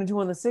 What are we gonna do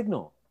on the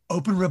signal?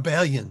 Open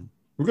rebellion.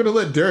 We're gonna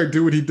let Derek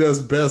do what he does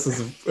best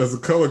as a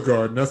color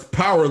guard, and that's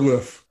power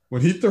lift.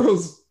 When he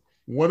throws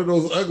one of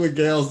those ugly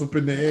gals up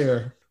in the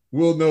air,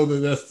 we'll know that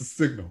that's the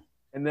signal.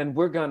 And then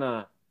we're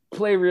gonna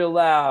play real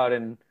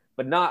loud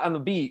but not on the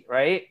beat,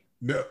 right?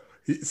 No,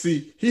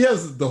 he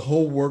has the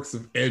whole works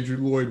of Andrew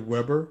Lloyd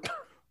Webber,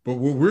 but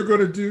what we're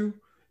gonna do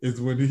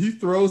is when he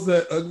throws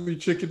that ugly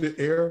chick in the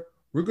air,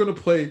 we're gonna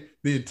play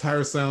the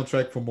entire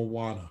soundtrack from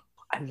Moana.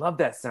 I love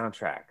that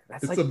soundtrack.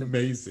 That's It's like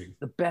amazing,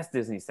 the best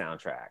Disney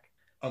soundtrack.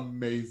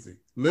 amazing.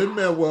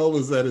 Lin-Manuel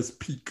is at his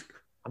peak.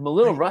 I'm a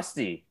little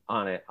rusty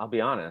on it, I'll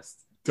be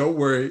honest. Don't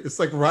worry, it's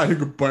like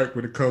riding a bike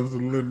when it comes to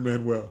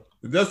Lin-Manuel.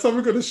 And that's how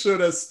we're gonna show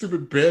that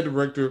stupid band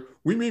director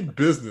we mean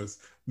business.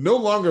 No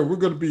longer we're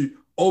gonna be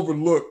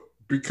overlooked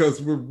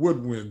because we're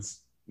woodwinds.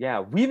 Yeah,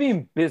 we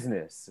mean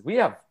business. We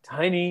have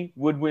tiny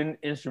woodwind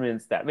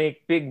instruments that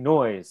make big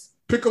noise.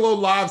 Piccolo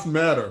lives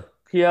matter.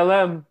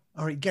 PLM.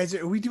 All right, guys,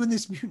 are we doing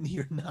this mutiny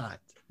or not?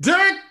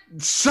 Derek,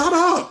 shut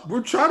up.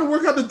 We're trying to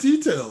work out the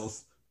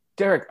details.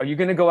 Derek, are you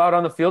going to go out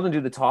on the field and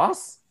do the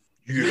toss?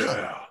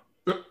 Yeah.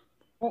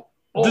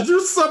 Oh. Did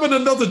you summon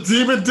another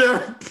demon,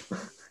 Derek?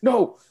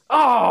 No.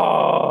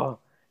 Oh,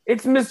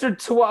 it's Mr.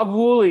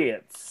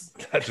 Twabuliets.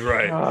 That's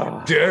right.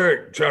 Ah.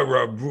 Derek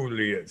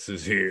Tarabuliets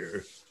is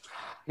here.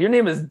 Your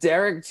name is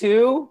Derek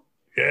too?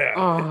 Yeah.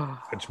 Oh.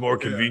 It's more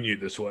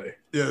convenient this way.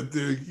 Yeah,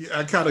 dude,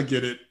 I kind of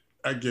get it.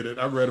 I get it.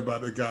 I read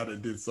about a guy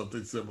that did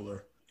something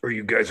similar. Are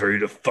you guys ready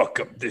to fuck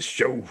up this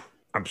show?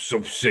 I'm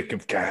so sick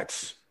of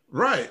cats.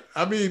 Right.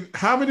 I mean,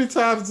 how many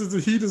times is the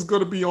heat is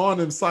going to be on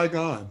in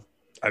Saigon?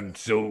 I'm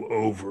so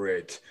over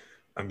it.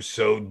 I'm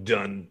so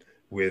done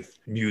with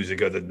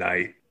music of the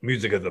night,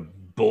 music of the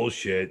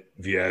bullshit,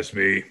 if you ask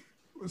me.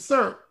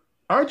 Sir,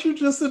 aren't you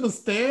just in the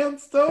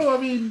stands, though?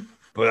 I mean...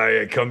 But I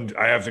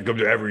have to come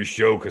to every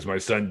show because my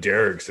son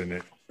Derek's in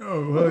it.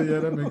 Oh, well, yeah,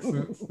 that makes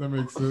sense. That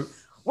makes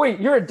sense. Wait,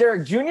 you're a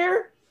Derek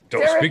Jr.?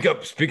 Don't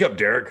Derek? speak up,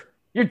 Derek.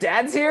 Your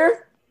dad's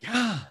here?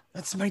 Yeah,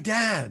 that's my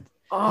dad.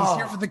 Oh. He's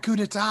here for the coup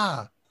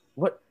d'etat.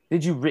 What?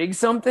 Did you rig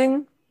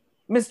something,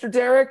 Mr.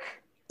 Derek?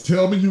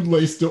 Tell me you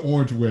laced the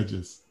orange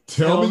wedges.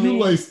 Tell me you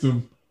laced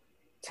them.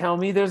 Tell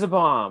me there's a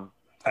bomb.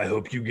 I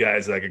hope you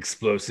guys like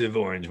explosive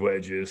orange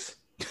wedges.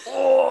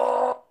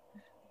 Oh!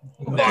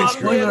 Okay,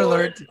 spoiler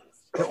alert.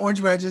 The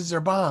orange wedges are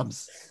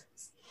bombs.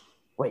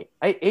 Wait,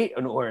 I ate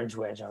an orange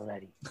wedge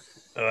already.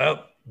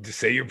 Well, just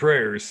say your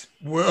prayers.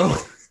 Well,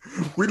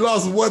 we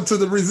lost one to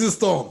the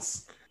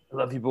resistance. I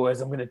love you, boys.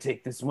 I'm going to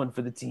take this one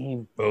for the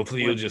team.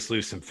 Hopefully you'll just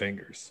lose some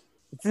fingers.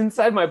 It's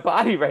inside my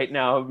body right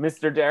now,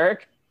 Mr.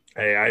 Derek.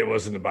 Hey, I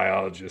wasn't a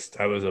biologist.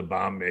 I was a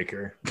bomb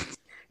maker.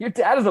 Your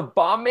dad is a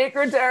bomb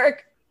maker,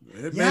 Derek?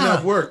 It may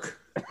not work.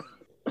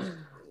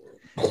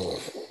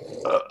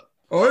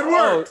 Oh, it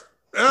worked.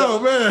 Oh,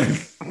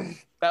 man.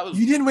 That was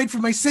You didn't wait for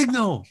my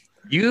signal.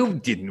 You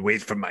didn't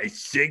wait for my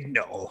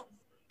signal.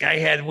 I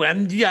had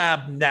one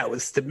job, and that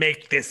was to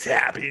make this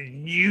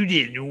happen. You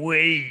didn't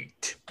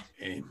wait.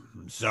 Hey,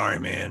 I'm sorry,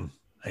 man.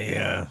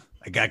 I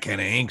got kind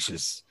of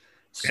anxious,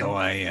 so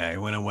I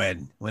went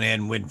ahead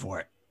and went for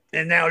it.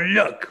 And now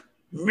look.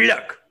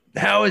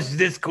 How is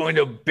this going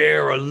to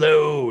bear a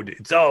load?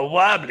 It's all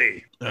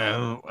wobbly.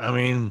 I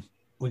mean,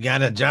 we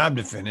got a job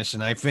to finish,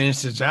 and I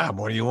finished the job.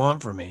 What do you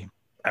want from me?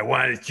 I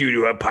wanted you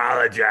to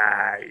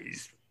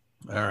apologize.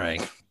 All right,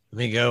 let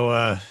me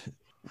go.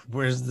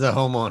 Where's the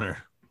homeowner?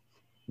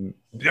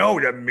 No,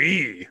 to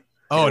me.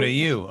 Oh, to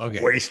you.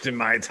 Okay. Wasting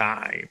my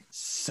time.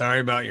 Sorry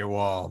about your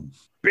wall.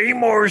 Be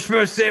more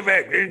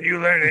specific. Didn't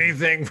you learn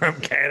anything from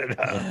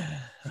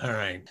Canada? All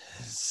right.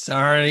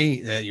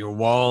 Sorry that your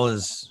wall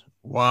is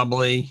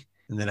wobbly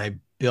and that I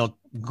built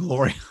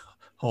glory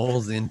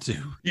holes into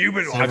You've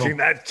been several watching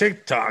that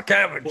TikTok,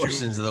 haven't you?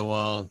 portions of the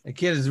wall. The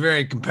kid is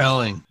very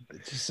compelling,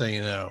 just so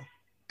you know.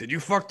 Did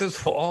you fuck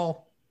this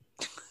wall?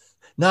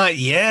 Not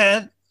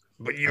yet.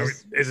 But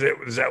is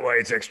that why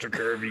it's extra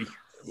curvy?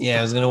 Yeah,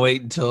 I was gonna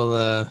wait until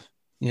the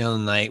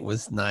night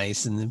was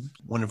nice and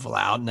wonderful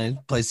out, and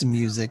I'd play some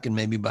music and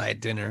maybe buy a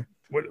dinner.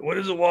 What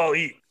does a wall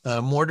eat?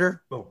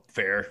 Mortar. Oh,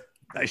 fair.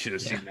 I should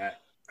have seen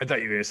that. I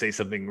thought you were gonna say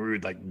something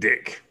rude like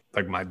dick,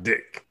 like my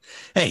dick.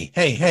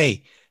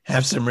 Hey!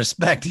 Have some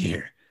respect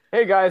here.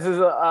 Hey guys,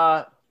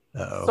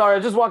 Uh-oh. sorry, I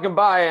was just walking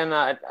by and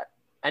I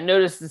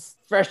noticed this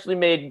freshly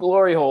made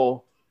glory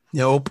hole.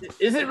 Nope.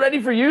 Is it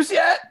ready for use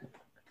yet?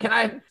 Can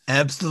I?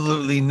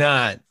 Absolutely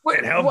not.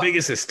 And how big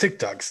is this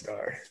TikTok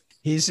star?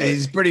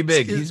 He's pretty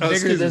big. He's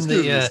bigger than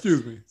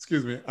Excuse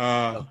me.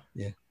 Yeah.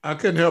 I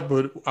couldn't help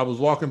but I was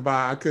walking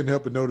by. I couldn't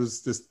help but notice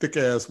this thick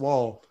ass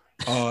wall.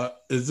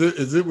 Is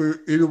it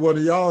with either one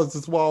of y'all? Is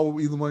this wall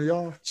with either one of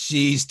y'all?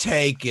 She's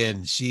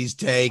taken.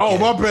 Oh,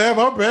 my bad.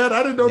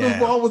 I didn't know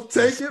this wall was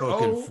taken.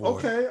 Spoken for.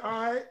 Okay.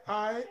 All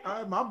right.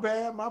 My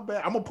bad. I'm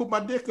gonna put my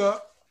dick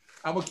up.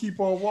 I'm gonna keep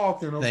on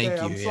walking. Okay,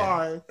 Thank you, I'm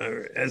sorry.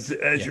 As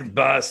your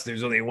boss,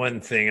 there's only one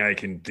thing I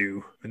can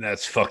do, and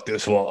that's fuck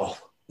this wall.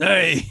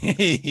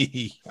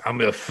 Hey. I'm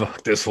gonna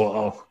fuck this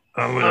wall.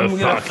 I'm gonna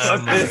gonna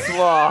fuck this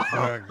wall.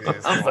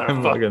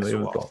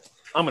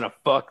 I'm gonna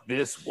fuck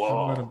this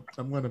wall.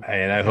 I'm gonna.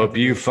 And I hope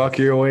you fuck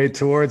your way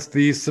towards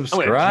the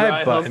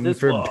subscribe button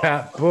for wall.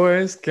 Bat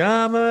Boys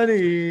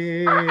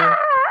Comedy.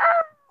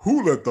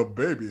 Who let the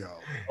baby out?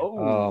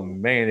 Oh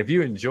man, if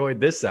you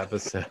enjoyed this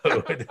episode,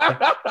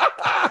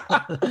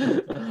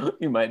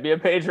 You might be a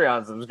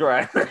Patreon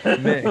subscriber.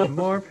 man,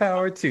 more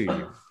power to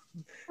you.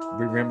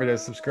 Remember to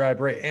subscribe,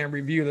 rate, and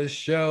review the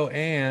show,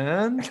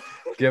 and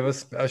give a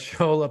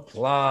special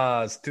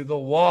applause to the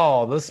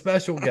wall, the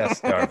special guest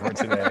star for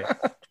today.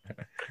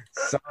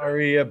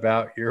 Sorry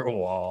about your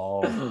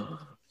wall.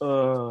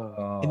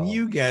 And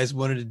you guys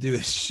wanted to do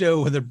a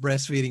show with a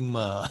breastfeeding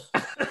mom.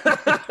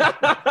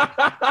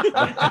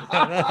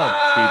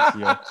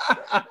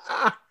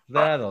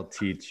 That'll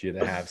teach you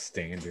to have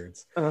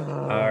standards. All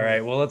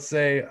right. Well, let's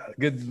say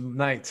good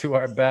night to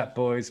our Bat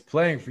Boys.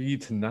 Playing for you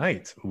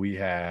tonight, we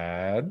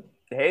had.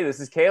 Hey,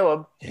 this is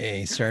Caleb.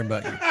 Hey, sorry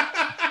about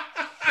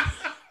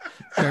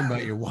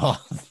your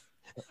wall.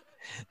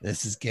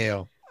 This is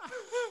Gail.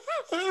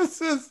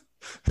 This is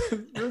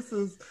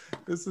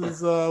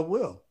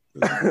Will.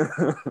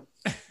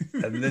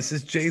 And this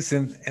is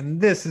Jason,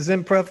 and this is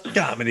improv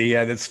comedy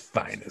at its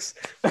finest.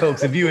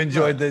 Folks, if you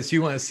enjoyed this,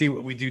 you want to see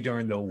what we do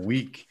during the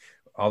week,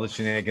 all the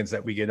shenanigans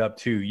that we get up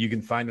to, you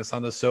can find us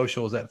on the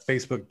socials at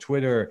Facebook,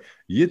 Twitter,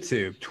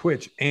 YouTube,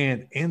 Twitch,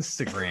 and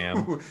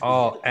Instagram,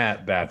 all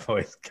at Bad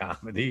Boys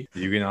Comedy.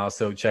 You can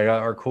also check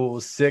out our cool,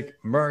 sick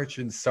merch,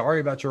 and sorry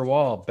about your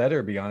wall,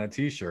 better be on a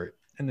t-shirt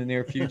in the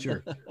near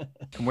future.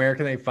 And where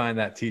can they find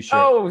that t-shirt?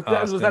 Oh, was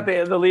that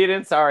the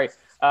lead-in? Sorry.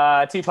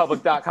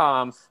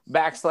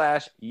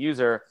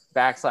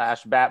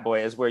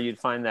 tpublic.com/user/Batboy is where you'd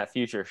find that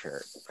future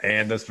shirt.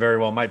 And this very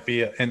well might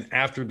be an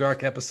After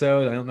Dark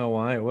episode. I don't know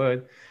why it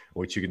would,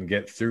 which you can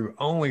get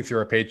only through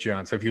our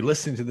Patreon. So if you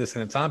listen to this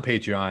and it's on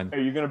Patreon, Are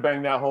you going to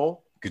bang that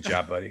hole? good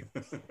job, buddy.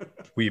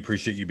 We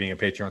appreciate you being a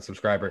Patreon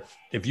subscriber.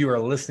 If you are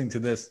listening to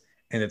this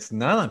and it's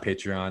not on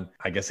Patreon,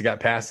 I guess it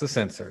got past the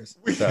censors.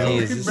 So Hey,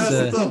 We is messed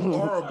this, up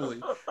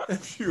horribly.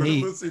 If you were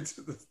Hey. listening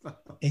to this.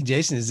 Hey,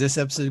 Jason, is this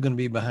episode going to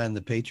be behind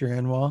the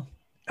Patreon wall?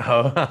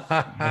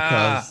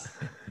 Because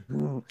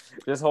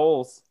Just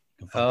holes.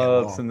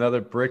 it's another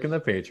brick in the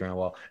Patreon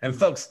wall. And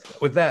folks,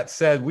 with that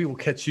said, we will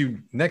catch you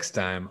next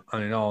time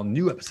on an all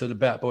new episode of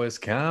Bat Boys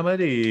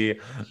Comedy.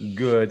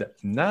 Good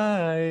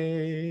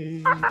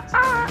night.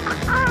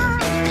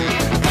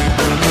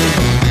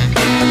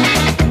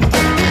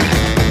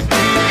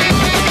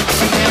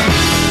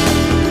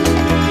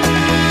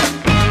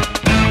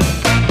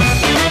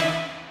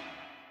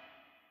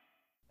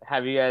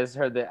 Have you guys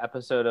heard the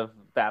episode of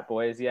Bat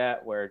Boys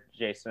yet where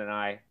Jason and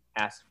I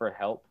asked for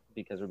help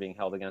because we're being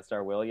held against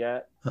our will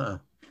yet? Huh.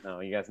 No,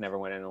 you guys never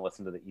went in and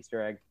listened to the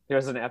Easter egg. There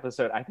was an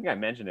episode, I think I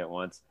mentioned it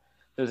once.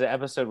 There was an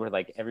episode where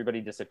like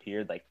everybody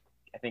disappeared. Like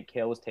I think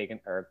Caleb was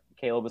taking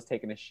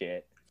a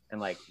shit,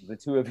 and like the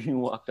two of you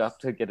walked up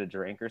to get a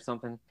drink or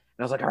something. And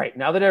I was like, all right,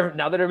 now that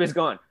everybody's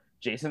gone,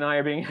 Jason and I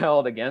are being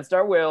held against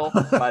our will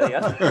by the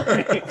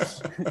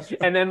other.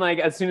 And then like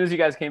as soon as you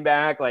guys came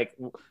back, like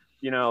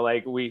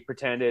like we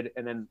pretended,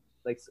 and then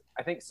like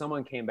I think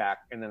someone came back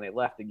and then they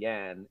left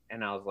again,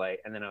 and I was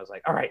like,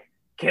 all right,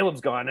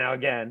 Caleb's gone now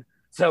again.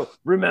 So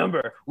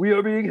remember, we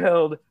are being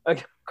held.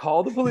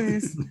 Call the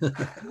police.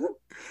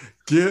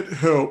 Get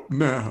help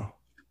now.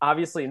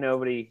 Obviously,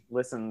 nobody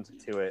listened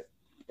to it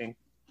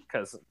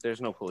because there's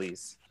no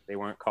police. They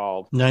weren't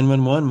called.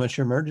 911, what's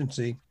your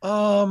emergency?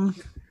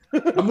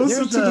 I'm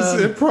listening to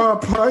this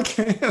improv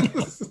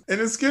podcast,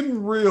 and it's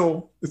getting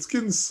real. It's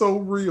getting so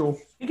real.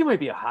 I think it might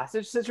be a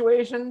hostage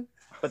situation,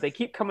 but they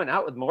keep coming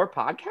out with more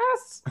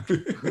podcasts.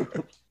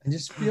 I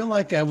just feel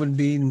like I would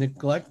be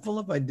neglectful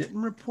if I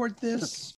didn't report this.